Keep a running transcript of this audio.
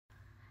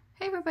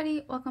Hey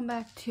everybody, welcome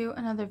back to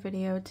another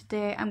video.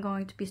 Today I'm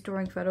going to be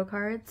storing photo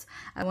cards.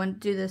 I want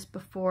to do this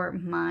before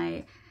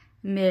my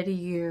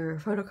mid-year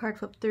photo card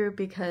flip through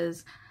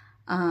because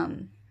I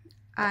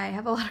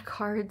have a lot of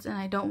cards and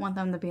I don't want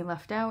them to be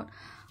left out.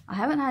 I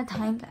haven't had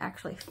time to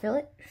actually fill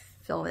it.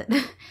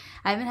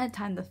 I haven't had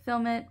time to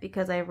film it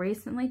because I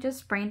recently just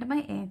sprained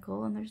my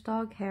ankle and there's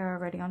dog hair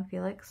already on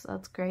Felix, so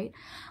that's great.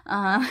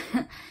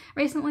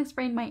 Recently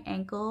sprained my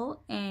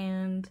ankle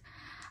and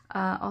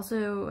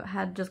also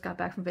had just got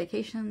back from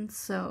vacation,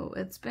 so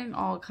it's been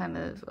all kind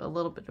of a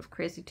little bit of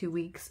crazy 2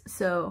 weeks.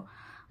 So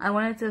I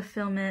wanted to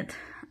film it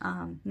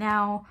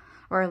now,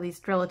 or at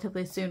least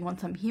relatively soon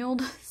once I'm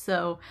healed.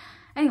 So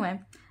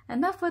anyway,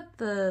 enough with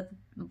the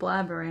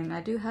blabbering.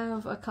 I do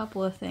have a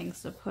couple of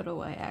things to put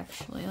away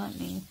actually.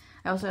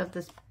 I also have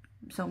this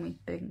so many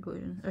big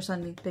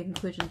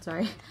inclusions,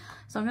 sorry.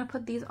 So I'm gonna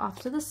put these off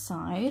to the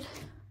side.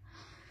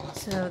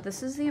 So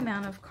this is the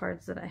amount of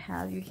cards that I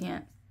have. You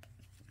can't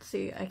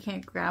see, I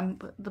can't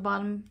grab the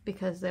bottom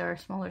because they are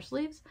smaller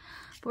sleeves,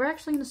 but we're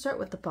actually going to start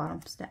with the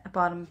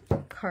bottom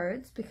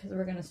cards because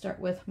we're going to start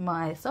with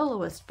my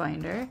soloist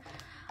binder.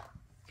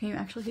 Can you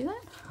actually see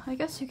that? I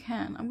guess you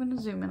can. I'm going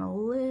to zoom in a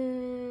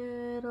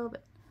little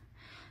bit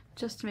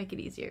just to make it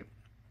easier.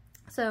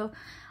 So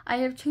I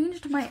have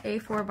changed my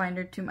A4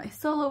 binder to my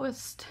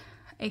soloist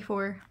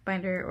A4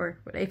 binder, or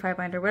A5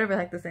 binder, whatever the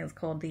heck this thing is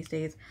called these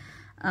days.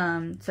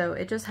 So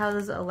it just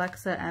houses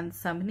Alexa and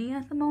Sumney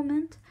at the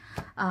moment.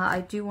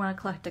 I do want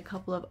to collect a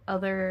couple of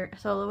other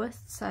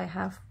soloists. I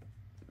have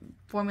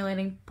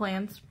formulating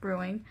plans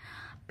brewing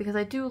because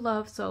I do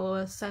love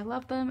soloists. I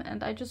love them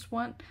and I just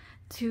want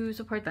to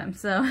support them.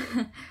 So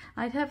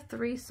I'd have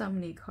 3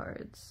 Sumney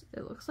cards,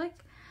 it looks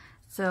like.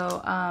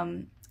 So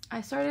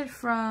I started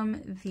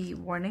from the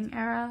Warning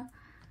era,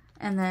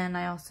 and then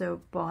I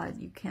also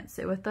bought You Can't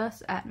Sit With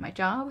Us at my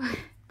job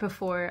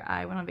before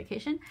I went on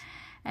vacation.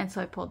 And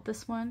so I pulled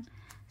this one.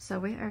 So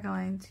we are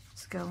going to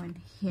just go in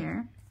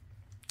here.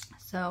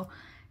 So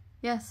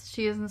yes,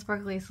 she is in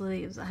sparkly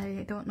sleeves.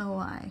 I don't know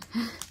why.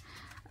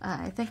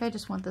 I think I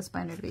just want this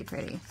binder to be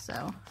pretty.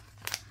 So,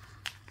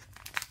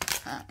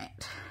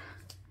 alright.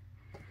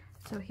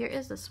 So here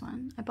is this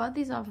one. I bought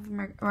these off of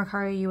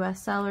Mercari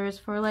US sellers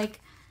for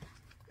like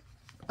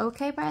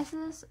okay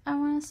prices, I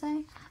want to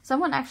say.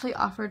 Someone actually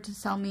offered to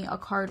sell me a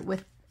card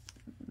with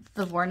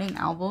the Warning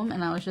album,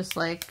 and I was just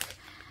like,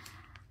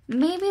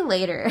 maybe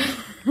later.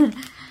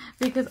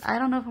 Because I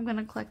don't know if I'm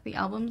gonna collect the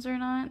albums or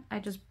not. I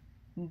just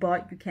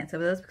bought You Can't Sit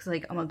With Us because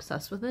like I'm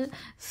obsessed with it.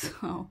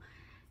 So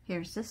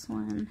here's this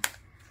one.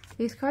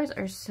 These cards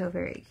are so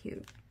very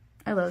cute.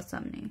 I love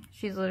Sumney.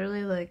 She's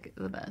literally like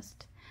the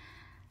best.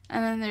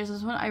 And then there's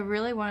this one. I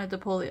really wanted to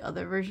pull the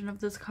other version of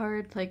this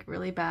card like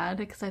really bad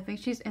because I think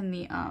she's in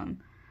the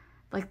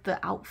like the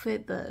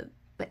outfit, the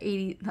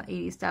 80s, not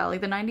 80s style,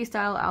 like the 90s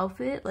style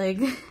outfit. Like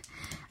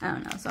I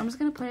don't know. So I'm just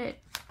gonna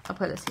I'll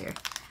put this here.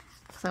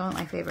 So I want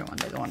my favorite one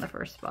to go on the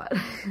first spot.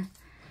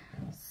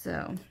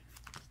 So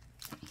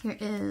here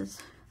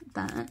is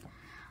that.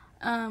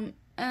 And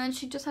then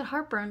she just had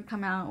Heartburn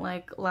come out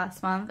like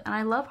last month, and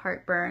I love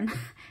Heartburn.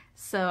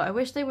 So I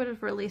wish they would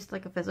have released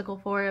like a physical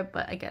for it,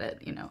 but I get it,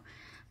 you know.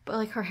 But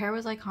like her hair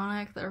was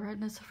iconic, the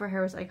redness of her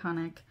hair was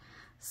iconic.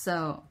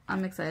 So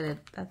I'm excited.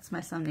 That's my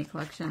Sumney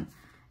collection.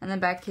 And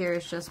then back here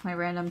is just my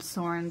random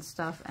Soren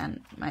stuff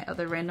and my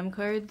other random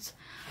cards.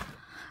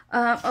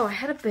 Oh, I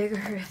had a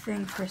bigger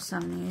thing for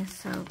Sumney,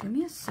 so give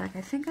me a sec.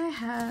 I think I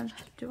had,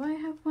 do I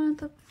have one of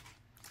the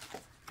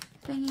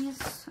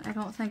thingies? I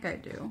don't think I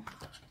do.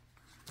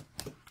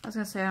 I was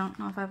gonna say, I don't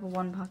know if I have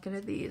one pocket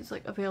of these,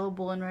 like,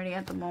 available and ready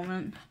at the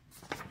moment.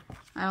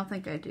 I don't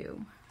think I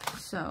do.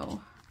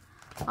 So,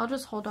 I'll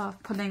just hold off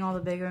putting all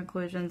the bigger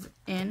inclusions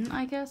in,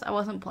 I guess. I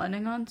wasn't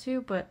planning on to,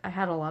 but I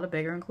had a lot of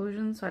bigger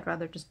inclusions, so I'd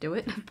rather just do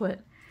it.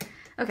 But,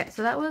 okay,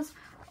 so that was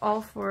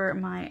all for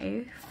my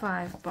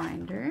A5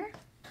 binder.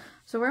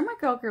 So we're in my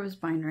Girl Grooves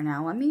binder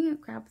now. Let me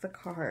grab the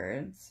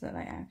cards that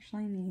I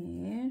actually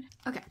need.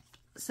 Okay,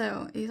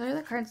 so these are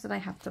the cards that I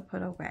have to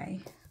put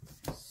away.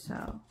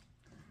 So,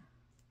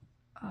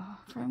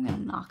 I'm gonna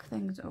knock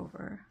things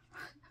over.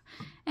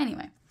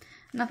 Anyway,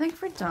 nothing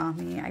for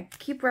Dami. I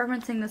keep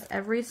referencing this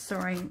every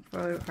storing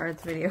photo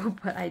cards video,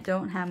 but I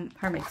don't have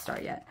her make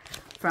star yet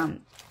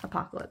from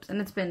Apocalypse.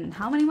 And it's been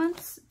how many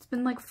months? It's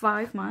been like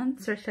 5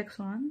 months or 6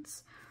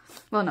 months.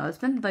 Well, no, it's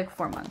been like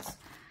 4 months.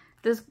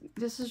 This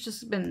has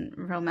just been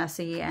real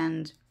messy,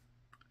 and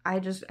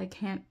I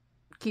can't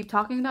keep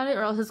talking about it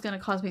or else it's going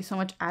to cause me so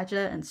much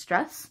agita and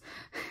stress.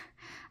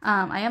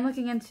 I am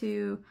looking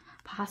into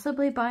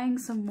possibly buying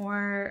some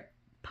more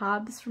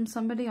pobs from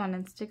somebody on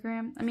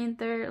Instagram. I mean,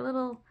 they're a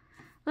little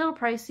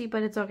pricey,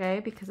 but it's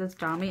okay because it's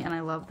Dami and I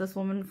love this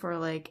woman for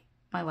like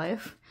my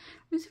life.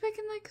 Let me see if I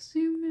can like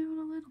zoom in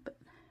a little bit.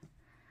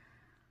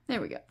 There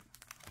we go.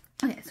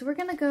 Okay, so we're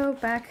going to go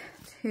back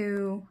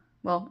to...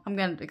 Well, I'm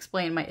going to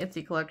explain my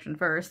Itsy collection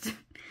first.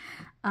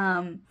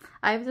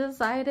 I've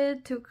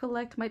decided to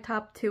collect my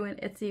top 2 in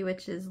Itsy,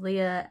 which is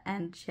Leah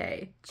and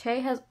Che. Che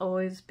has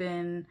always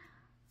been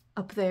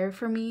up there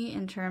for me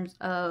in terms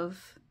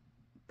of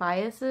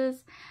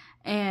biases,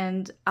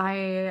 and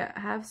I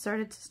have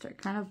started to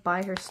kind of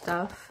buy her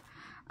stuff.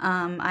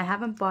 I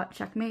haven't bought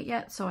Checkmate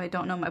yet, so I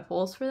don't know my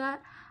polls for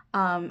that.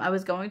 I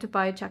was going to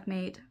buy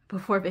Checkmate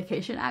before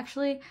vacation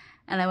actually,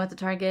 and I went to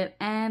Target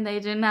and they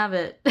didn't have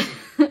it.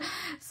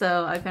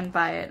 So I couldn't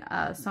buy it.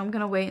 So I'm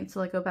gonna wait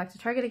until I go back to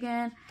Target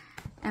again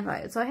and buy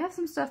it. So I have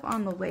some stuff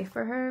on the way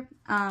for her.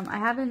 I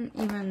haven't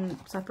even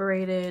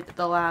separated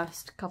the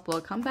last couple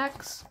of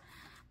comebacks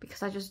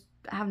because I just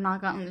have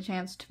not gotten the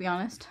chance, to be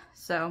honest.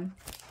 So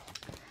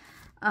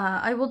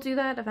I will do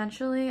that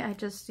eventually. I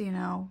just, you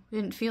know,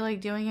 didn't feel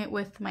like doing it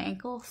with my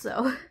ankle,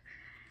 so.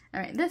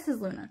 Alright, this is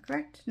Luna,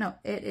 correct? No,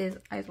 it is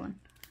Eyes One.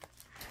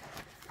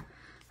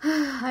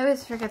 I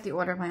always forget the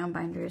order of my own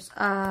binders.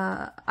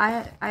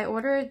 I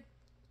ordered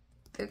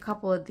a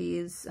couple of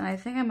these, and I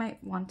think I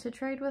might want to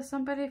trade with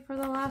somebody for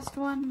the last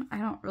one. I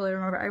don't really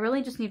remember. I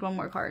really just need one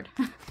more card.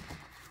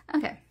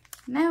 Okay,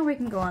 now we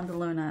can go on to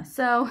Luna.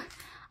 So,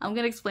 I'm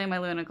going to explain my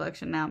Luna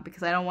collection now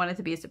because I don't want it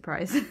to be a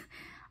surprise.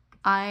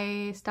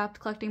 I stopped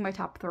collecting my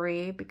top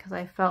 3 because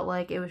I felt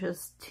like it was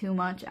just too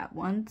much at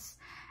once.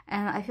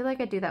 And I feel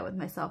like I do that with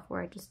myself,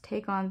 where I just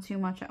take on too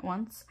much at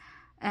once,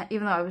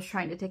 even though I was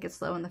trying to take it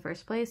slow in the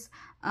first place,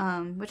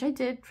 which I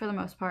did for the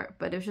most part,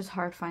 but it was just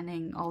hard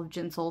finding all of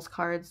Jinsoul's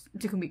cards,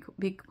 to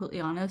be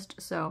completely honest.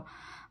 So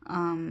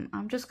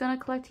I'm just gonna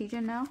collect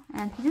Heejin now,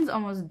 and Heejin's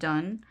almost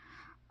done.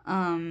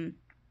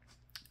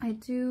 I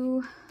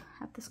do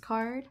have this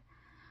card,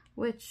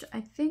 which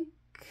I think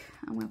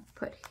I'm gonna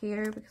put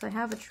here because I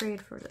have a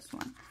trade for this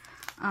one,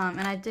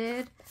 and I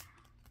did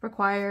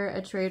require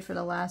a trade for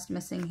the last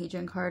missing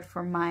Heejin card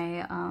for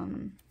my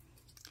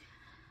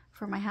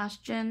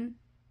Hasjin,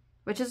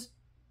 which is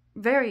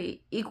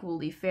very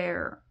equally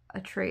fair a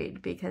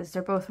trade because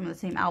they're both from the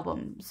same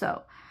album.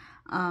 So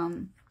I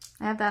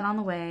have that on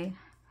the way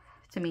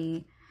to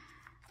me.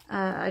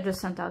 I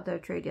just sent out the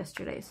trade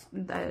yesterday,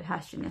 the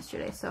Hasjin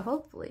yesterday, so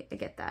hopefully I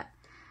get that.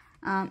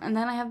 And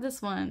then I have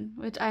this one,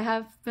 which I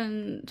have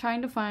been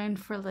trying to find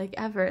for like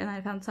ever, and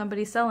I found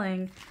somebody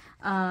selling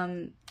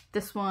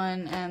this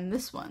one and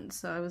this one,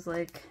 so I was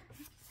like,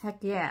 heck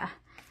yeah.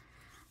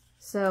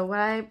 So what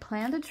I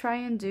plan to try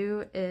and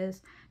do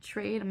is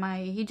trade my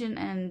Heejin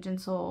and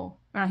Jinsoul, or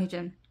not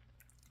Heejin,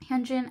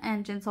 Hyunjin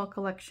and Jinsoul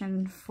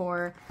collection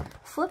for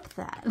Flip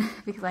That,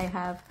 because I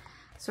have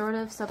sort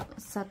of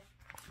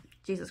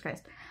Jesus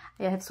Christ,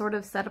 I had sort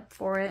of set up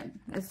for it.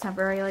 It's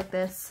temporary like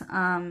this.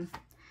 I'm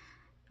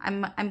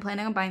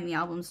planning on buying the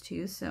albums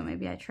too, so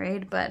maybe I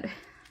trade, but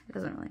it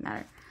doesn't really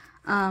matter.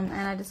 And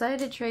I decided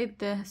to trade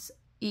this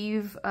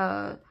Eve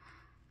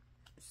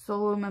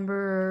solo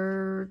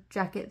member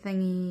jacket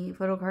thingy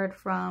photo card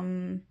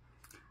from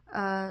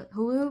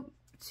Hulu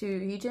to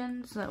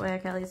Heejin, so that way I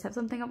can at least have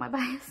something on my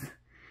bias.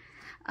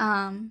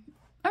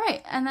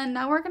 Alright, and then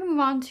now we're gonna move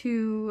on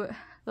to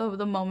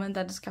the moment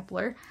that is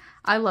Kepler.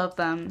 I love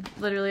them.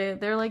 Literally,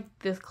 they're like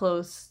this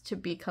close to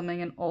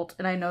becoming an alt,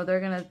 and I know they're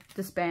gonna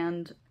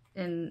disband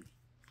in,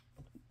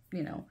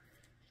 you know,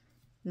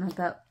 not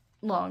that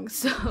long,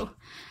 so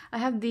I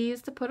have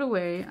these to put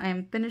away. I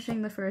am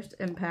finishing the first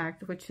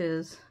Impact, which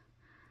is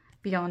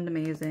beyond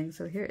amazing.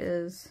 So here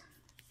is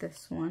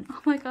this one.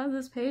 Oh my god,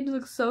 this page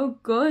looks so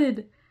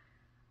good.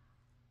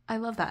 I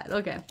love that.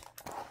 Okay.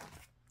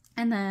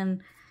 And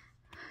then,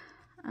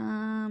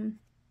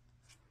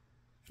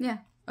 yeah,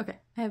 okay.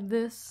 I have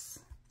this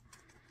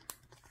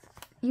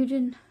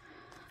Yujin.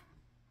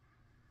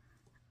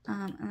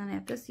 And then I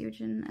have this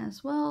Yujin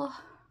as well.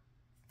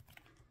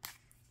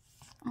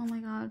 Oh my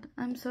god,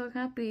 I'm so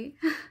happy.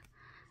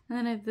 And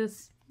then I have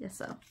this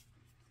Yeso.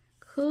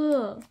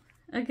 Cool.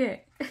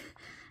 Okay.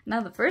 Now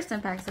the first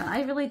Impact Zone,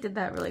 I really did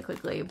that really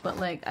quickly, but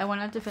like I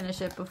wanted to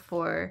finish it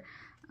before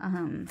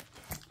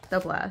the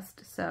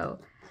blast. So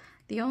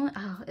the only,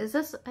 is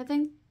this, I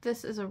think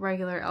this is a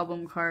regular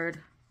album card.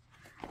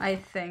 I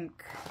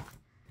think.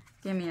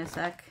 Give me a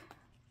sec.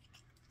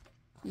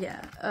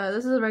 Yeah,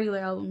 this is a regular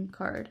album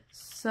card.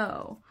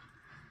 So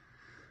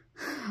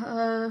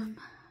I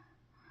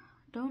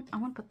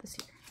want to put this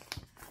here.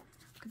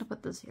 I'm gonna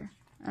put this here,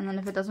 and then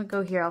if it doesn't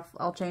go here,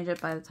 I'll change it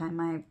by the time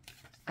my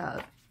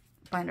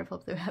binder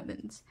flip through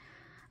happens.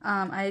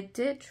 I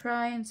did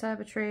try and set up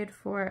a trade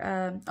for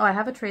oh, I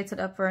have a trade set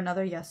up for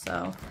another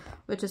Yeso,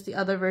 which is the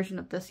other version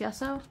of this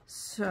Yeso.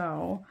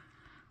 So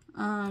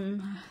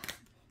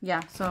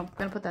yeah, so I'm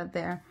gonna put that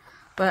there.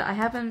 But I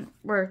haven't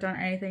worked on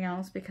anything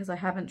else because I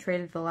haven't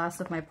traded the last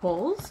of my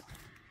pulls.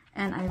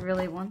 And I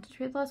really want to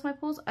trade the last of my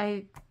pulls.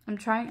 I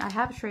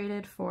have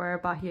traded for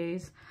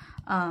Bahie's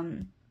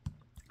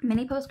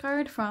mini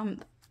postcard from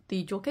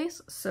the jewel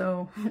case.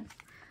 So,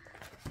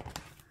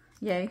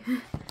 yay.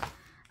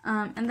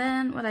 And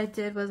then what I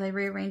did was I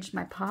rearranged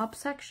my pop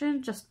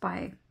section just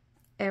by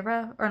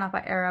era, or not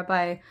by era,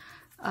 by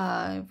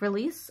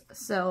release.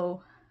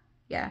 So,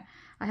 yeah.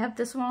 I have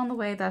this one on the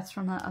way. That's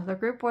from the other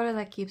group order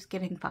that keeps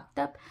getting fucked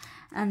up.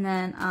 And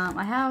then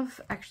I have,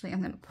 actually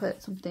I'm going to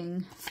put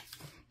something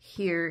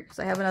here because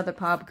I have another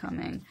pop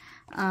coming.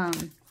 I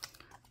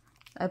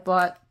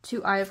bought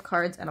 2 IF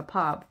cards and a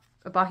pop,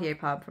 a Bahie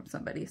pop from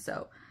somebody.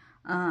 So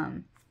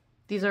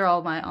these are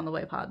all my on the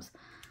way pods.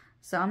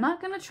 So I'm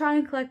not going to try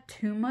and collect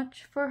too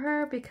much for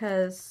her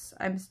because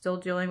I'm still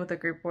dealing with a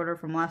group order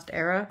from last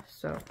era.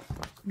 So,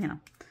 you know.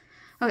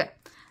 Okay.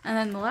 And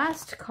then the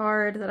last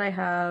card that I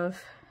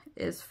have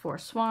is for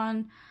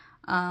Swan,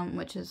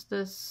 which is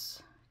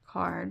this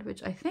card,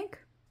 which I think,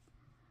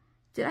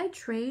 did I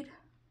trade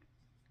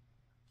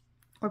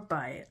or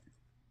buy it?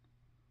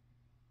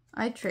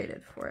 I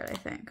traded for it, I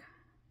think.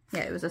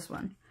 Yeah, it was this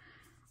one.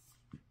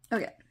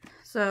 Okay,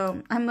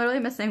 so I'm literally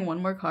missing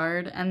one more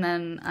card and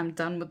then I'm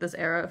done with this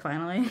era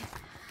finally.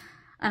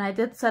 And I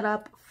did set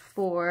up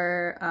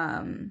for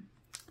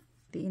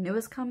the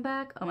newest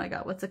comeback. Oh my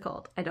god, what's it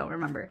called? I don't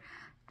remember.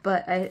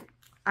 But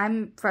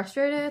I'm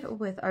frustrated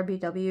with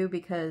RBW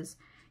because,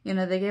 you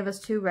know, they gave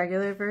us 2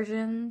 regular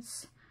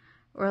versions,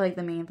 or like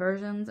the main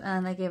versions, and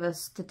then they gave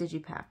us the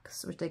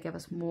digipacks, which they give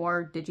us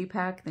more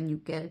digipack than you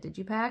get a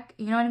digipack.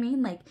 You know what I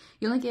mean? Like,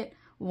 you only get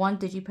 1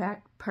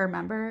 digipack per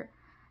member,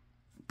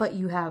 but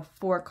you have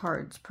 4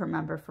 cards per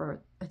member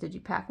for a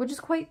digipack, which is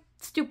quite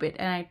stupid,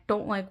 and I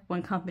don't like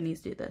when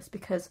companies do this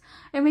because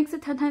it makes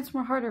it 10 times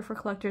more harder for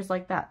collectors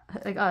like that,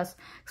 like us,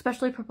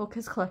 especially Purple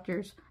Kiss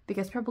collectors,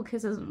 because Purple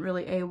Kiss isn't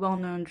really a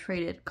well-known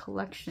traded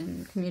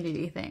collection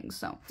community thing.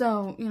 So,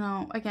 you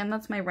know, again,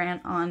 that's my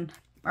rant on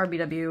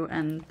RBW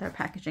and their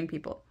packaging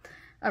people.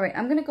 Alright,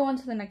 I'm gonna go on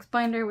to the next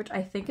binder, which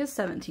I think is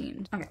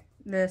 17. Okay,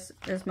 this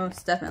is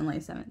most definitely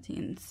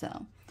 17,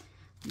 so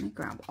let me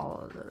grab all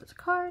of those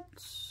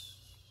cards.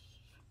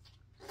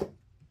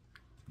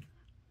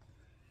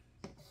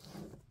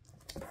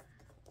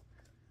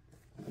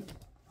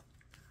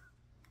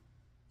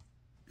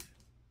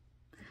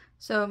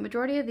 So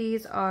majority of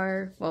these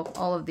are, well,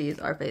 all of these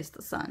are Face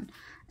the Sun.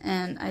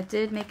 And I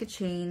did make a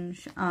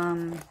change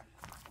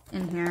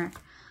in here.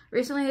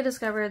 Recently I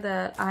discovered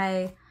that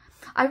I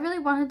really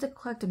wanted to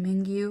collect a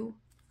Mingyu,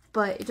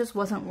 but it just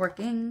wasn't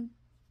working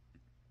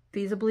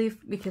feasibly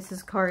because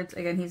his cards,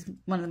 again, he's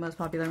one of the most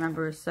popular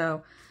members,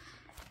 so,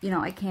 you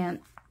know, I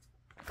can't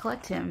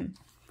collect him.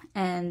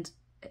 And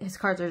his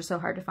cards are just so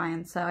hard to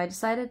find, so I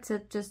decided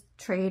to just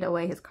trade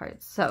away his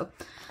cards. So,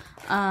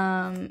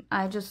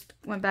 I just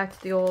went back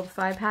to the old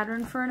 5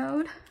 pattern for an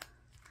ode,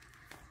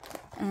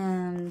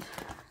 and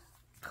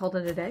called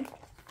it a day.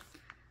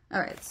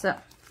 Alright, so,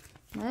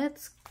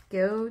 let's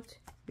go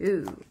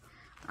to,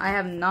 I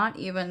have not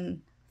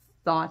even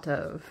thought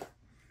of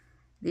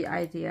the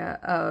idea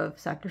of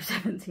Sector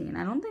 17.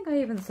 I don't think I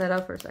even set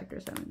up for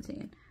Sector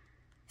 17.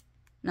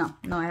 No,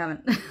 I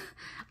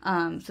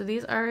haven't. So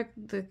these are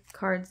the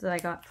cards that I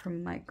got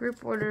from my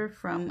group order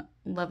from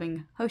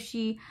Loving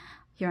Hoshi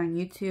here on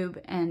YouTube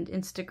and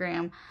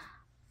Instagram.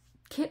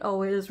 Kit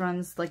always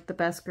runs like the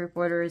best group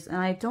orders, and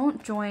I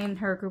don't join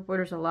her group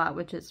orders a lot,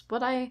 which is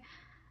what I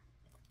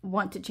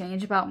want to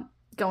change about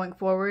going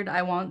forward.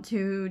 I want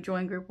to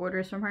join group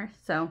orders from her.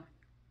 So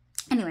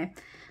anyway,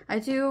 I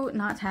do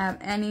not have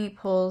any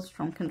pulls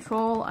from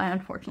Control. I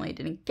unfortunately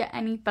didn't get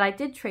any, but I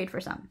did trade for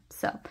some.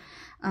 So,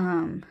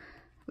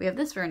 we have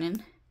this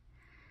Vernon.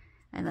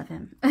 I love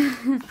him.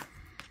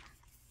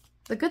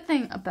 The good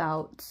thing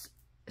about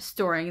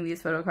storing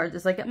these photo cards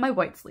is I get my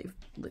white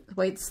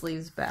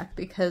sleeves back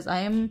because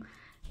I am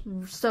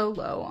so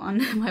low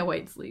on my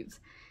white sleeves.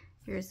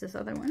 Here's this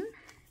other one.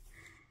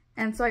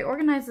 And so I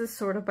organize this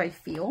sort of by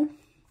feel.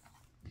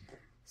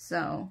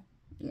 So,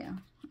 yeah.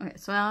 Okay,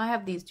 so now I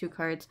have these 2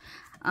 cards.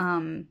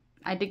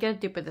 I did get a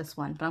dupe of this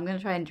one, but I'm going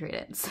to try and trade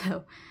it.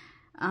 So,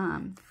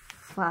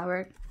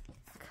 Flower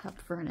Cup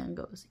Vernon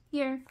goes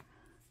here.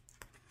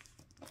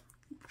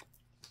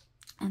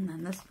 And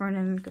then this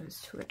Vernon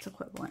goes to its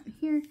equivalent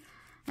here.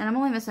 And I'm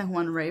only missing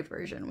 1 Ray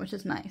version, which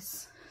is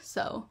nice.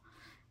 So,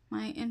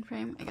 my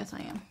in-frame, I guess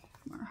I am.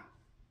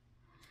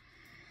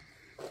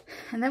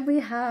 And then we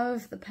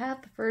have the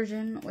Path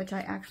version, which I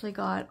actually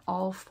got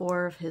all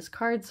 4 of his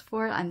cards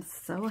for. I'm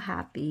so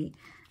happy.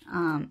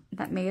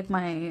 That made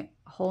my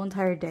whole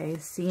entire day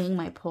seeing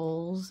my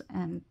pulls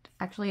and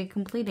actually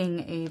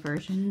completing a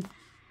version.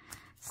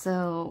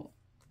 So,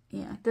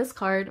 yeah, this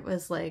card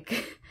was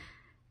like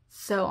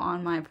so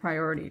on my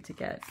priority to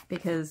get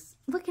because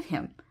look at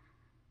him.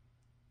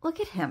 Look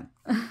at him.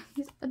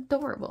 He's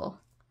adorable.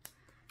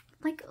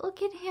 Like,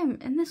 look at him.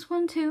 And this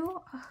one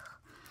too. Ugh.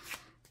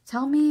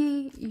 Tell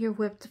me you're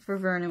whipped for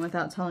Vernon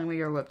without telling me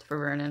you're whipped for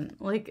Vernon.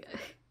 Like,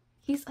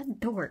 he's a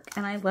dork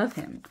and I love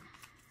him.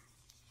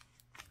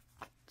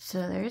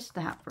 So there's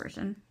that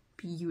version.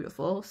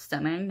 Beautiful,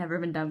 stunning, never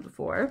been done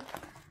before.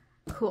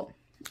 Cool.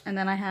 And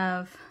then I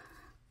have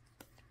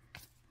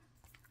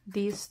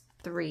these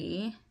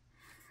 3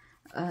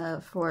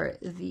 for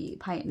the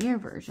Pioneer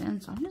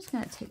version. So I'm just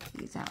going to take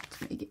these out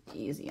to make it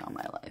easy on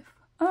my life.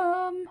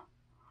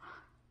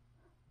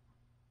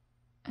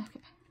 Okay.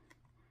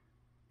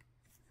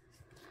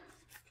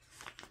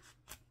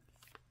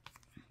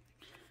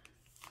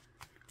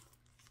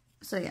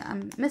 So yeah,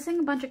 I'm missing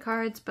a bunch of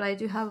cards, but I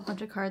do have a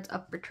bunch of cards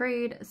up for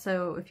trade.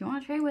 So if you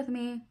want to trade with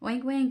me,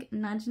 wink wink,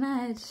 nudge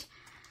nudge.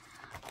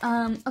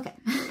 Okay,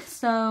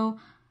 so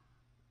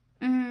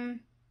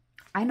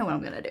I know what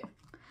I'm gonna do.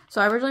 So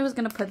I originally was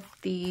gonna put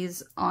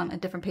these on a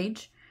different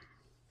page,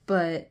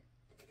 but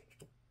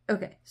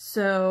Okay,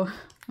 so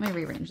let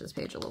me rearrange this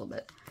page a little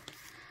bit.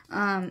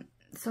 So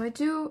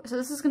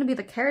this is going to be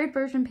the carried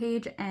version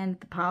page and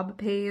the POB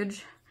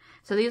page.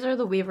 So these are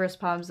the Weavers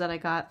POBs that I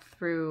got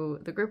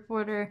through the group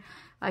order.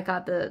 I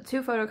got the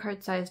 2 photo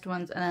card sized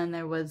ones, and then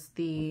there was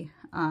the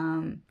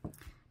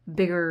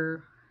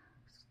bigger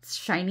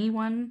shiny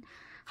one,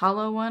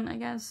 hollow one, I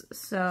guess.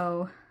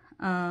 So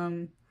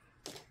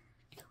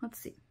let's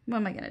see, what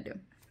am I gonna do?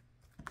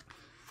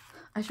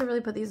 I should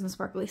really put these in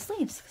sparkly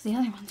sleeves because the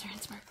other ones are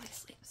in sparkly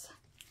sleeves.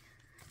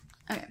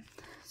 Okay,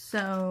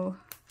 so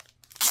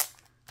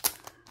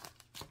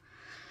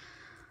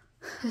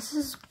this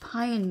is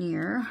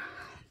Pioneer.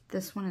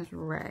 This one is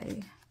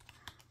Ray.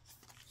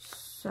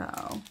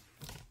 So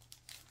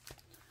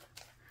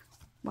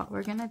what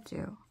we're gonna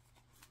do,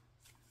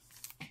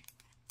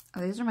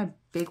 oh, these are my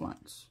big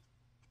ones.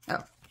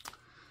 Oh,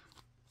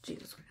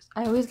 Jesus Christ.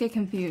 I always get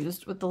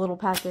confused with the little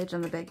package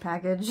and the big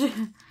package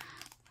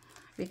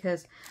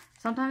because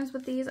sometimes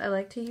with these I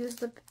like to use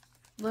the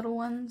little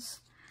ones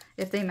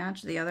if they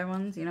match the other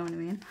ones, you know what I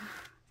mean?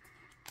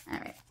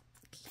 Alright,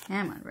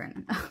 come on,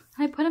 Vernon.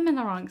 I put them in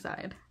the wrong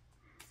side.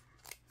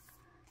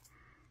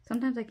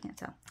 Sometimes I can't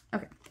tell.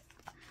 Okay.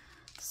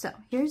 So,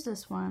 here's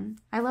this one.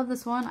 I love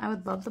this one. I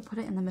would love to put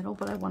it in the middle,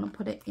 but I want to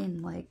put it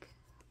in, like,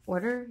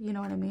 order. You know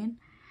what I mean?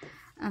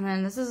 And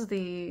then this is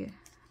this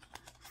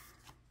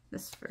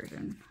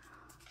version.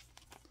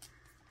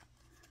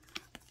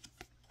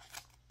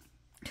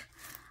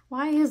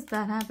 Why is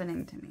that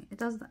happening to me? It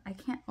does. I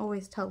can't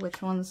always tell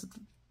which one's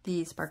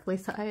the sparkly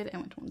side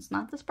and which one's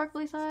not the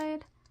sparkly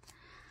side.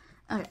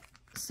 Okay,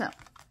 so.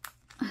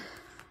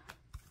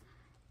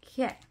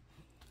 Okay.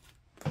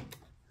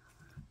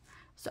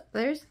 So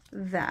there's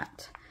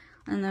that.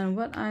 And then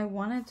what I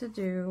wanted to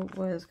do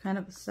was kind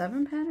of a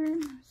 7 pattern.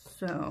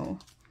 So,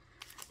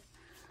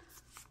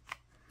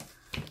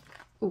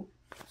 oh,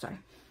 sorry.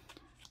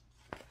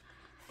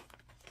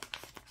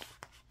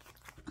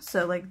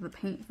 So like the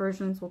paint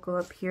versions will go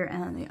up here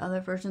and then the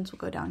other versions will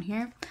go down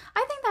here.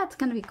 I think that's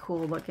going to be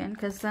cool looking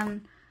because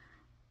then,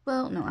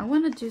 well, no, I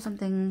want to do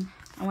something,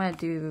 I want to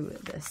do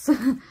this.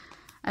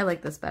 I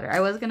like this better. I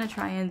was going to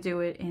try and do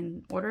it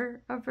in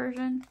order of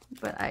version,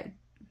 but I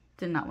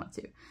did not want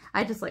to.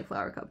 I just like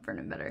flower cup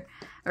burning better.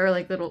 Or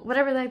like little,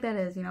 whatever like that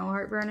is, you know,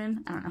 heart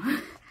burning. I don't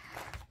know.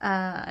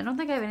 I don't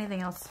think I have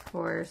anything else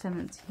for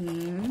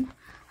 17.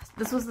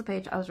 This was the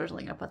page I was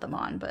originally going to put them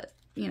on, but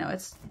you know,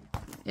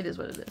 it is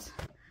what it is.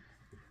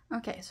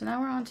 Okay, so now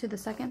we're on to the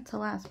second to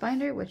last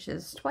binder, which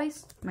is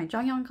Twice, my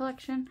Jonghyun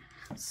collection.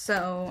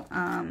 So,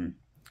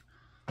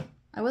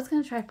 I was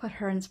going to try to put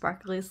her in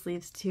sparkly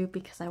sleeves too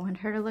because I want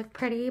her to look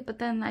pretty, but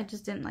then I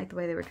just didn't like the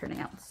way they were turning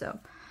out, so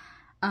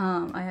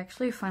I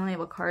actually finally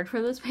have a card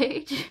for this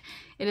page.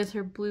 It is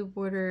her blue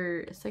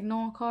border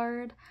signal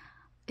card.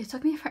 It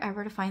took me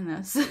forever to find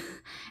this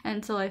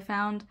until I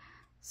found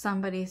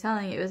somebody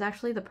selling it. It was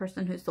actually the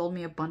person who sold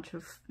me a bunch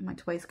of my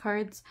Twice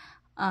cards,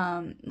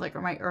 like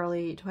my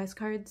early Twice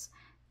cards.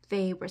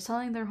 They were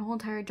selling their whole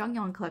entire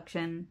Jonghyun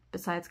collection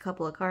besides a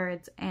couple of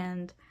cards,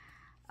 and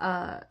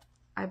I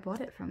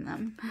bought it from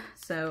them.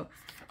 So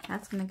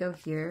that's gonna go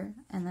here.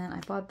 And then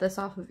I bought this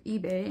off of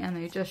eBay and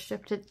they just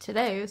shipped it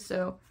today,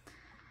 so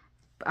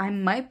I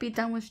might be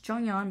done with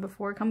Jonghyun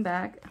before I come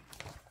back,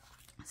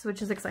 so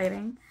which is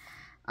exciting.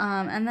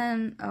 And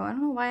then, oh, I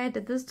don't know why I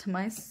did this to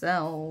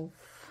myself.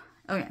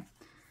 Okay.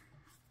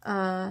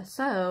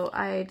 So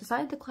I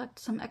decided to collect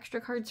some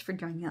extra cards for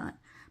Jonghyun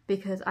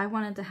because I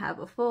wanted to have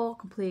a full,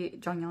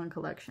 complete Jonghyun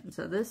collection.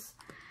 So this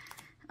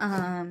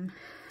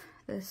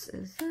is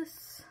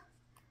this.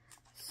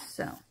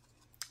 So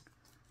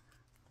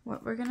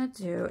what we're gonna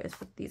do is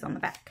put these on the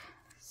back.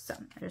 So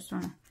I just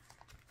wanna,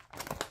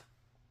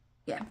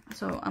 yeah,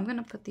 so I'm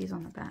gonna put these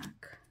on the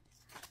back.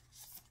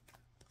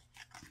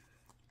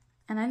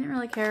 And I didn't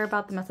really care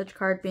about the message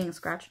card being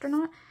scratched or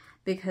not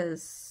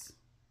because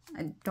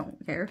I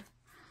don't care.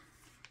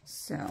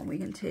 So we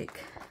can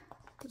take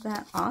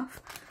that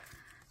off.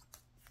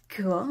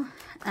 Cool.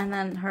 And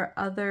then her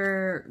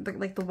other,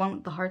 like the one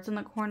with the hearts in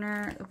the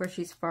corner where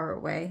she's far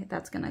away,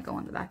 that's gonna go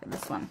on the back of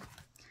this one.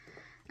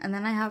 And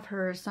then I have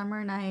her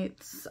Summer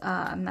Nights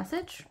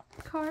message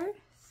card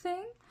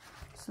thing.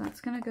 So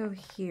that's gonna go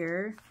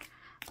here.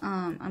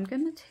 I'm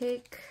gonna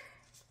take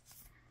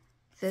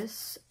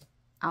this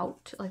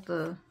out, like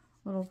the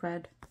little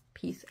red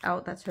piece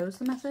out that shows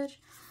the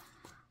message,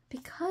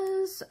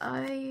 because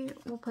I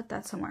will put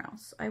that somewhere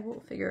else. I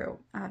will figure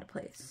out a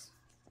place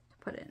to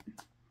put it in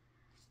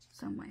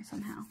some way,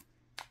 somehow.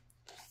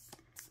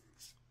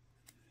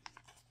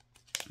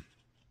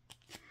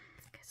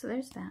 Okay, so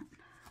there's that.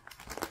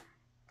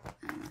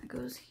 And that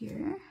goes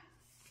here.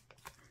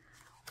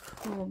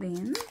 Cool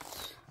beans.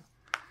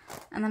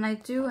 And then I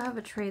do have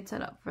a trade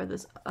set up for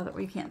this other,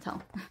 you can't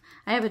tell.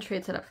 I have a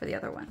trade set up for the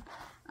other one.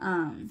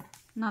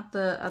 Not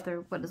the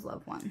other What is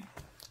Love one.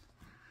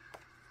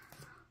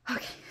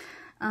 Okay.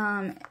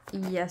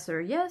 Yes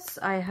or yes,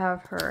 I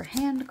have her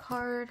hand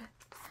card.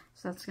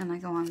 So that's gonna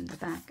go on the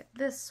back of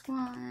this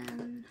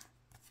one.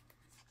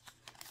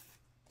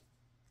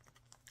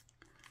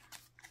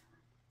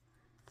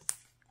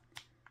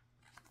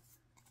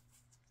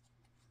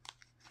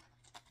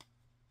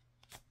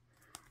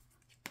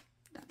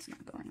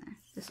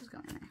 this is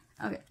going there.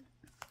 Okay.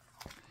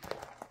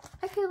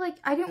 I feel like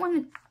I didn't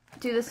want to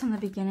do this in the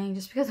beginning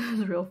just because it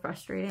was real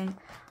frustrating.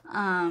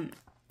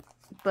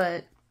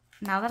 But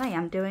now that I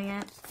am doing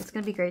it, it's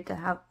going to be great to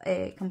have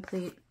a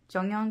complete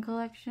Jonghyun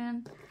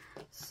collection.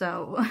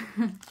 So,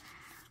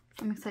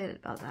 I'm excited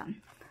about that.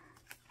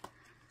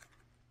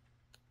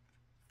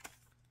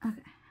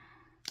 Okay.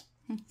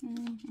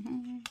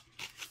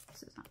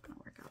 This is not going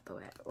to work out the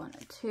way I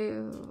wanted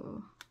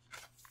to.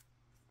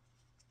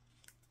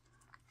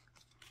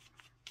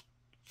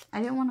 I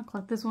didn't want to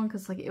collect this one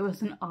because like it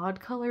was an odd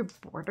color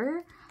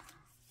border,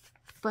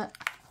 but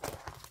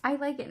I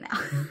like it now.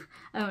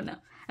 I don't know.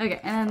 Okay,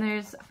 and then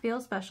there's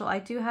Feel Special. I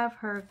do have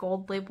her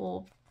gold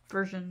label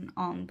version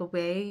on the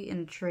way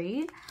in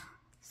trade,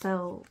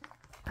 so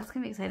that's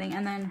gonna be exciting.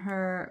 And then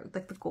her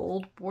like the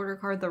gold border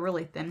card, the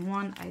really thin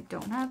one, I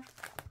don't have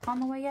on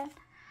the way yet.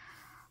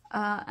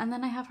 And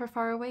then I have her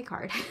Far Away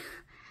card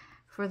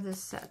for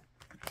this set.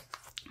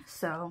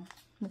 So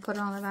we'll put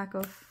it on the back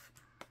of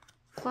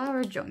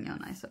Flower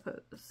Jonghyun, I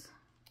suppose.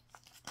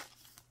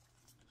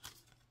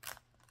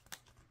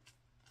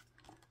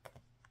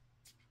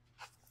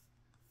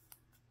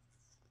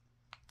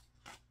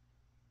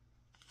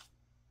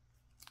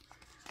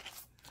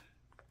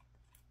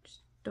 Just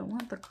don't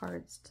want the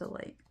cards to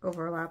like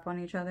overlap on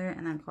each other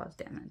and then cause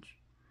damage.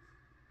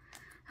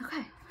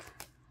 Okay,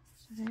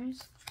 so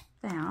there's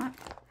that.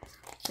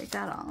 Take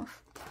that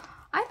off.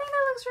 I think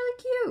that looks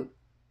really cute.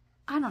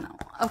 I don't know.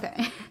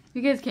 Okay,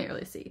 you guys can't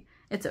really see.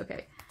 It's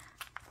okay.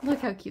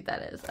 Look how cute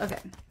that is. Okay.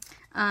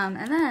 And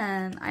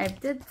then I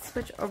did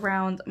switch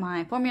around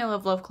my Formula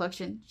of Love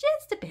collection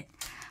just a bit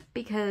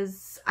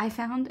because I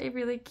found a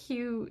really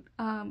cute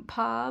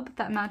pob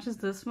that matches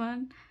this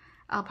one.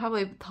 I'll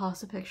probably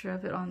toss a picture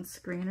of it on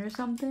screen or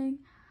something.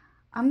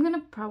 I'm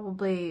gonna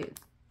probably,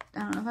 I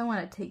don't know if I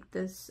want to take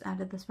this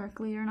out of the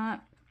sparkly or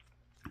not,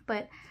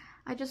 but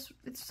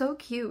it's so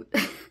cute.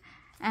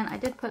 And I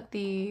did put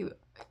the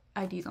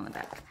IDs on the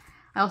back.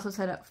 I also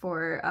set up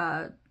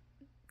for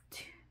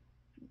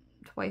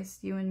Twice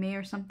You and Me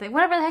or something.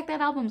 Whatever the heck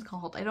that album's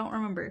called. I don't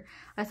remember.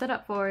 I set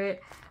up for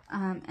it.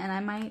 And I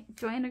might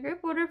join a group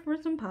order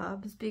for some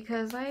pobs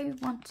because I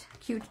want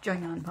cute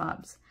Jonghyun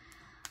pobs.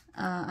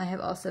 I have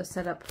also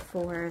set up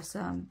for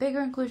some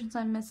bigger inclusions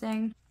I'm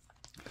missing.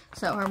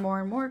 So her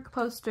More and More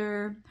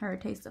poster, her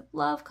Taste of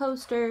Love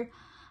coaster,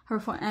 her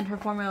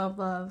Formula of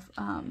Love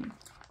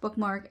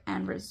bookmark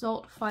and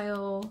result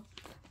file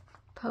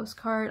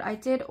postcard. I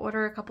did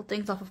order a couple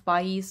things off of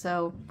Bai,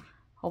 so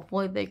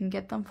hopefully they can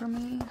get them for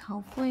me.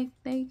 Hopefully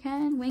they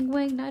can. Wing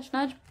wing, nudge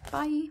nudge,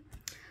 bye.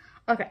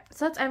 Okay,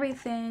 so that's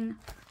everything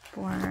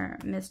for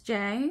Miss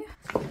J.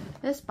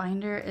 This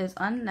binder is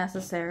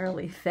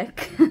unnecessarily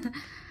thick.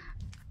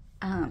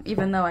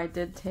 Even though I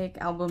did take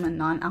album and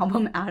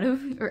non-album out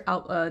of,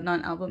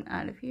 non-album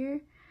out of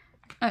here.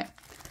 Okay,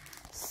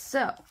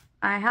 so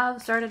I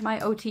have started my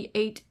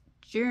OT8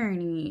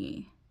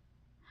 journey.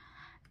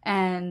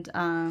 And,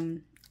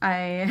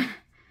 I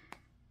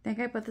think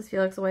I put this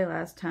Felix away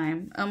last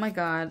time. Oh my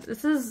god,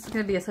 this is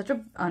going to be such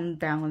an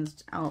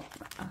unbalanced out.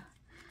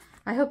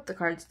 I hope the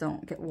cards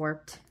don't get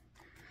warped.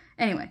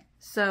 Anyway,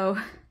 so,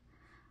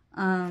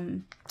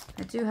 I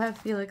do have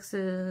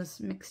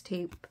Felix's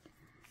mixtape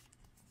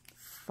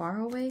Far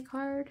Away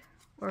card,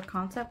 or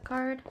concept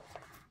card.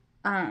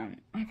 I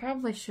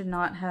probably should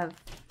not have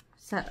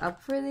set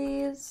up for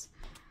these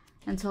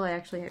until I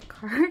actually had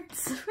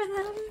cards for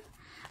them.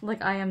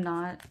 Like, I am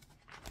not,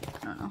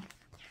 I don't know.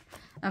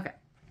 Okay.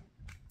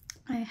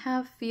 I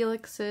have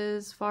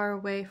Felix's Far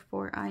Away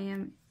for I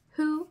Am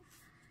Who.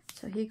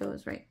 So he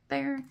goes right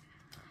there.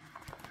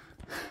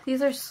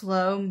 These are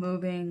slow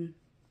moving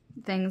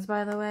things,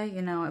 by the way.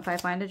 You know, if I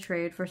find a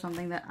trade for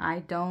something that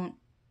I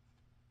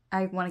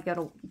want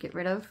to get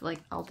rid of, like,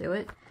 I'll do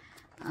it.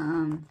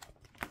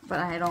 But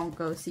I don't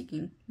go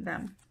seeking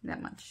them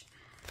that much.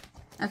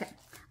 Okay.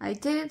 I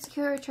did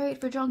secure a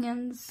trade for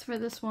Jonghyun's for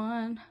this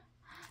one.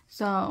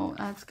 So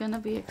that's gonna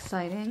be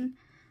exciting.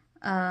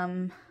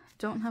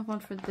 Don't have one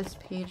for this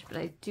page, but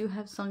I do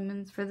have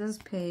Sungmin's for this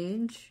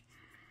page.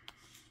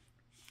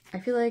 I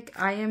feel like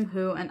I Am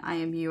Who and I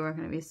Am You are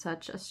gonna be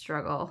such a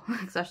struggle,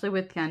 especially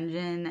with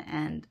Hyunjin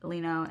and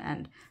Lino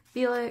and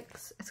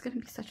Felix. It's gonna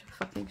be such a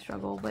fucking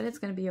struggle, but it's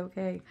gonna be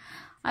okay.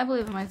 I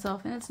believe in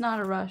myself, and it's not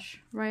a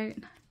rush,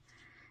 right?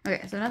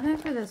 Okay, so nothing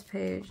for this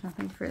page,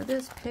 nothing for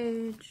this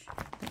page,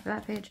 nothing for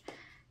that page.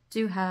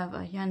 Do have a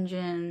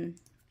Hyunjin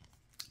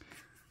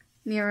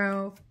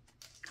Miro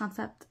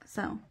concept,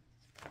 so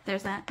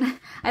there's that.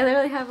 I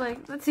literally have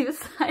like the two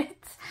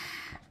sides.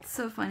 It's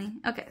so funny.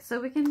 Okay,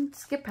 so we can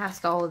skip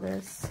past all of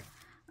this.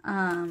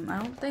 I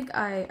don't think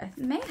I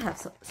may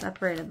have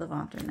separated the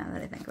Levante now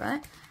that I think about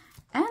it.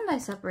 And I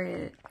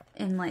separated it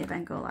in Live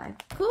and Go Live.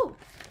 Cool.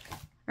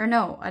 Or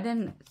no, I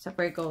didn't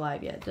separate Go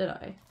Live yet, did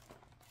I?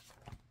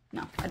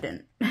 No, I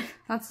didn't.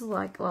 That's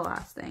like the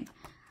last thing.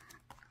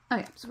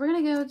 Okay, so we're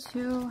gonna go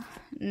to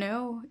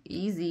No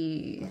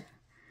Easy.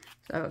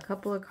 So I have a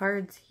couple of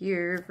cards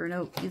here for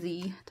No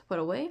Easy to put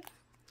away.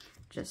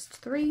 Just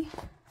 3.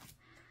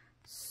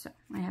 So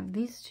I have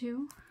these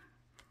two.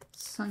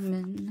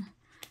 Sungmin,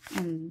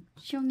 and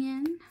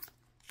Jongin.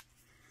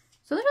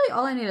 So literally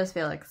all I need is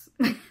Felix.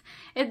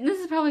 This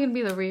is probably going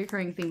to be the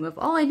recurring theme of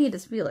all I need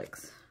is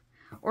Felix.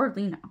 Or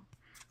Lino.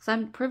 So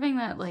I'm proving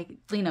that, like,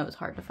 Lino is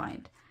hard to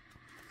find.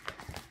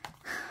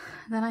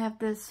 Then I have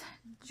this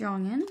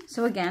Jongin.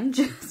 So again,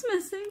 just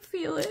missing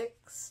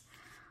Felix.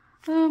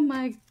 Oh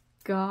my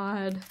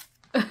god.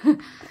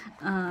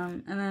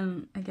 And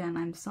then, again,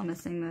 I'm still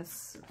missing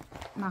this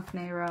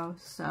Maknairo.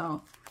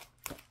 So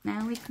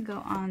now we can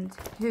go on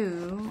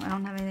to... I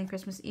don't have anything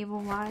Christmas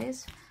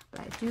Evil-wise, but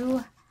I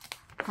do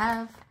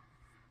have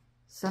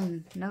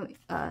some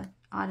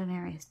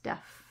ordinary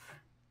stuff.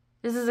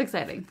 This is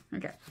exciting.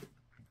 Okay.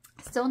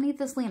 Still need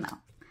this Lino.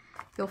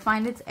 You'll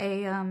find it's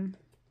a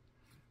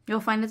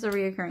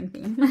reoccurring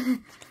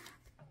theme.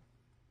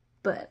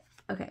 But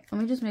okay,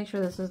 let me just make sure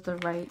this is the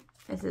right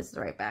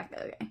back.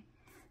 Okay.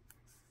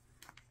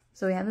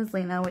 So we have this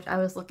Lino, which I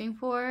was looking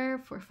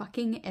for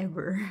fucking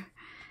ever.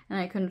 And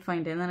I couldn't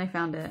find it, and then I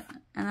found it.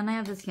 And then I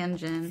have this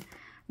Hyunjin,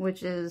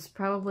 which is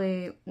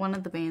probably one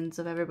of the banes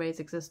of everybody's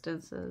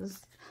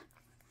existences.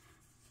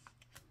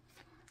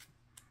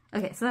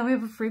 Okay, so then we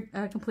have a free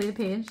completed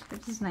page,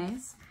 which is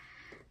nice.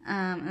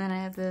 And then I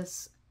have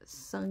this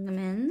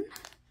Sungmin.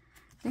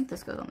 I think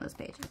this goes on this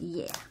page.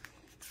 Yeah.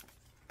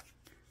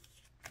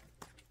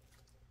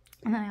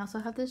 And then I also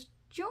have this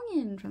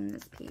Jongin from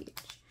this page.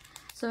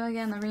 So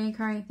again, the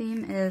recurring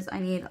theme is I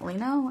need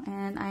Lino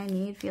and I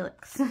need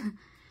Felix.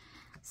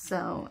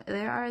 So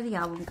there are the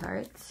album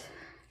cards.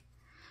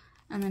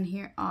 And then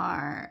here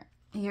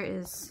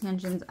is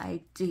Hyunjin's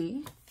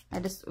ID. I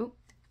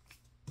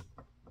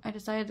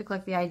decided to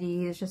collect the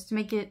IDs just to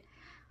make it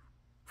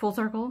full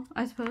circle,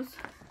 I suppose.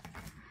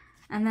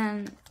 And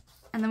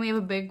then we have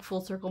a big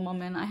full circle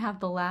moment. I have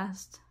the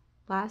last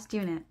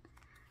unit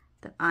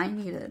that I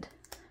needed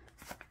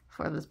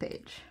for this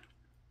page.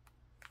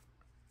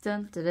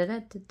 Dun da da da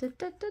da da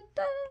da da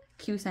da.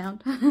 Cue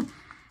sound.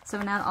 So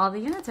now all the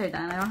units are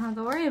done. I don't have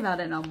to worry about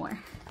it no more.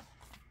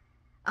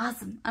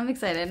 Awesome. I'm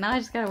excited. Now I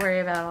just gotta worry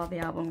about all the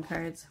album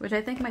cards, which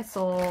I think my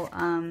sole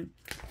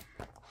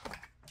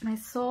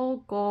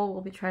goal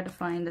will be trying to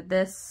find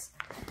this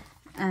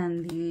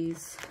and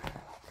these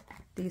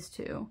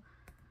two.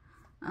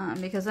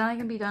 Because then I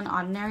can be done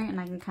ordinary and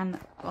I can kind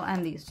of, well,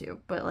 and these two,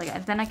 but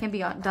like then I can be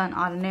done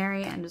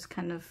ordinary and just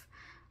kind of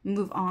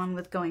move on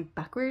with going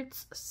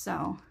backwards.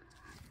 So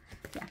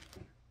yeah.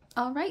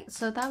 Alright,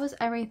 so that was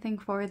everything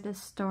for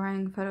this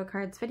storing photo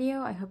cards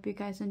video. I hope you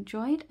guys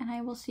enjoyed, and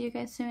I will see you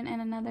guys soon in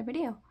another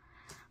video.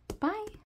 Bye!